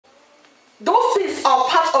Those things are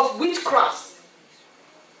part of witchcraft.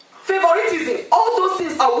 Favoritism, all those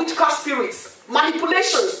things are witchcraft spirits.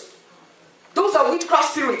 Manipulations, those are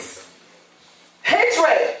witchcraft spirits.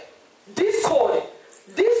 Hatred, discord,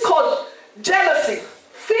 jealousy,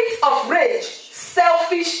 fits of rage,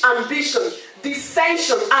 selfish ambition,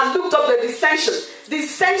 dissension. And looked up the dissension.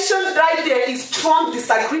 Dissension right there is strong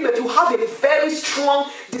disagreement. You have a very strong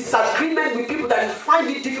disagreement with people that you find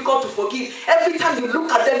it difficult to forgive. Every time you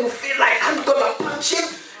look at them, you feel like, I'm gonna punch him.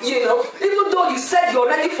 You know, even though you said you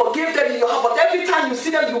already forgave them in your heart, but every time you see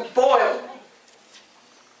them, you boil.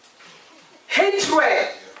 Hatred,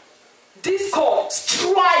 discord,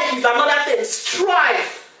 strife is another thing.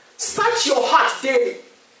 Strife. Search your heart daily.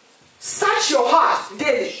 Search your heart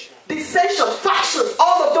daily. Dissension, factions,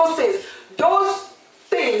 all of those things. Those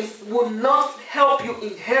things will not help you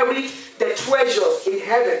inherit the treasures in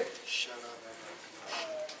heaven.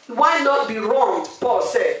 Why not be wronged? Paul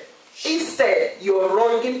said. Instead, you're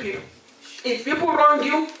wronging people. If people wrong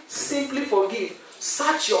you, simply forgive.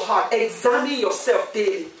 Search your heart. Examine yourself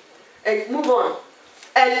daily. And move on.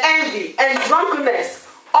 And envy and drunkenness,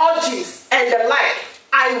 orgies and the like.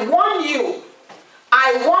 I warn you,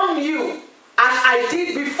 as I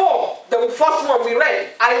did before. The first one we read.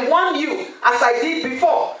 I warn you, as I did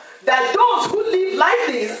before, that those who live like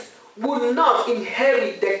this will not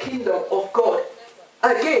inherit the kingdom of God.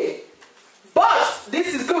 Again. But,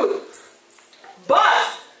 this is good.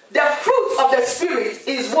 But, the fruit of the Spirit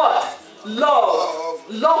is what? Love.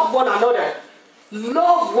 Love one another.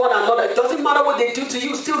 Love one another. It doesn't matter what they do to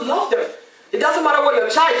you, still love them. It doesn't matter what your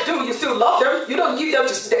child do, you still love them. You don't give them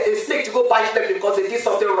to a snake to go bite them because they did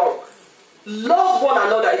something wrong. Love one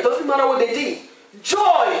another. It doesn't matter what they did.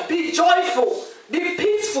 Joy. Be joyful. Be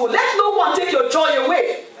peaceful. Let no one take your joy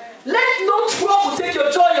away. Let no trouble take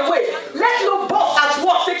your joy away. Let no boss at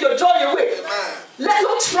work take your joy away. Let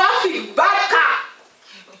no traffic, bad car.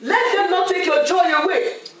 Let them not take your joy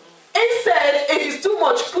away. Instead, if it's too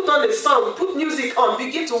much, put on a song, put music on,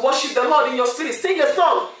 begin to worship the Lord in your spirit. Sing a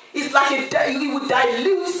song. It's like you would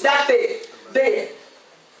dilute that thing.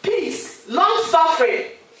 Peace, long suffering.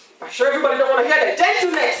 I'm sure everybody don't want to hear that.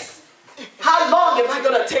 Gentleness. How long am I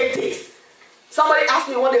going to take this? Somebody asked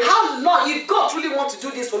me one day, how long? If God really wants to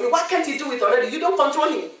do this for me, why can't he do it already? You don't control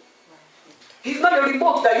him. He's not a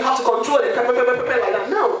remote that you have to control it. Like that.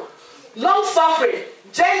 No. Long suffering,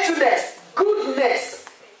 gentleness, goodness,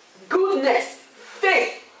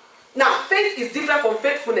 faith. Now, faith is different from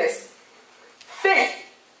faithfulness. Faith.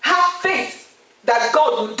 Have faith that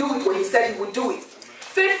God will do it when he said he would do it.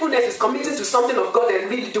 Faithfulness is committing to something of God and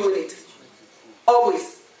really doing it.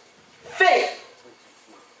 Always. Faith.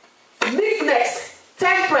 Meekness.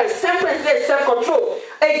 Temperance. Temperance is self-control.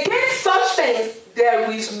 Against such things,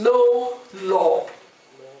 there is no law.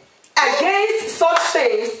 Against such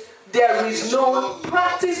things, there is no.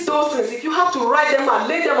 Practice those things. If you have to write them and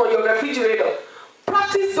lay them on your refrigerator,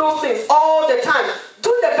 practice those things all the time. Do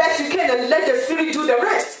the best you can and let the Spirit do the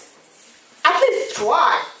rest. At least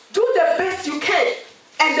try. Do the best you can.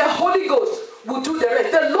 And the Holy Ghost will do the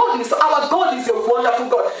rest. The Lord is, our God is a wonderful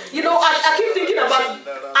God. You know, I keep thinking about,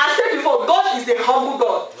 I said before, God is a humble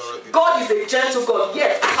God. God is a gentle God,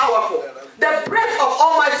 yet powerful. The breath of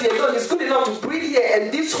Almighty alone is good enough to breathe here,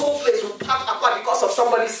 and this whole place will pack apart because of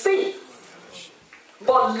somebody's sin.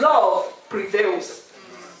 But love prevails.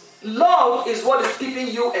 Love is what is keeping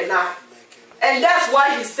you and I. And that's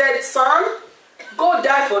why he said, son, go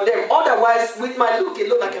die for them. Otherwise, with my look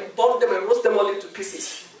alone, I can burn them and roast them all into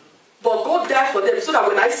pieces. But go die for them so that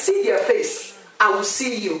when I see their face, I will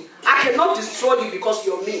see you. I cannot destroy you because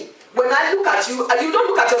you're me. When I look at you, and you don't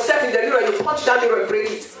look at yourself in the mirror and you punch that mirror and break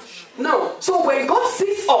it. No. So when God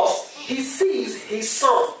sees us, he sees his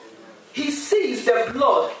son. He sees the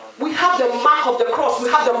blood. We have the mark of the cross. We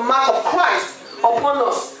have the mark of Christ upon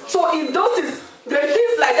us. So in those things, when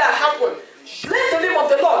things like that happen, bless the name of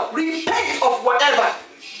the Lord. Repent of whatever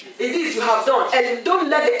it is you have done. And don't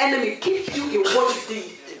let the enemy keep you in what you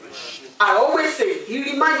did. I always say, he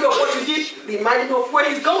reminds you of what you did, remind you of where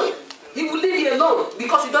he's going. He will leave you alone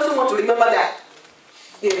because he doesn't want to remember that.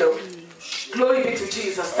 You know. Glory be to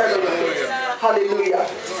Jesus. Stand on your feet. Hallelujah.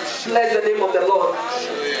 Bless the name of the Lord.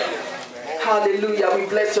 Hallelujah. We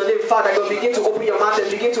bless your name, Father God. Begin to open your mouth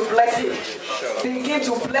and begin to bless him. Begin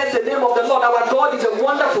to bless the name of the Lord. Our God is a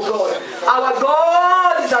wonderful God. Our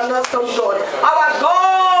God is an awesome God. Our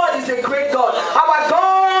God is a great God. Our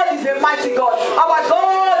God is a mighty God. Our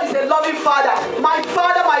God is a loving Father.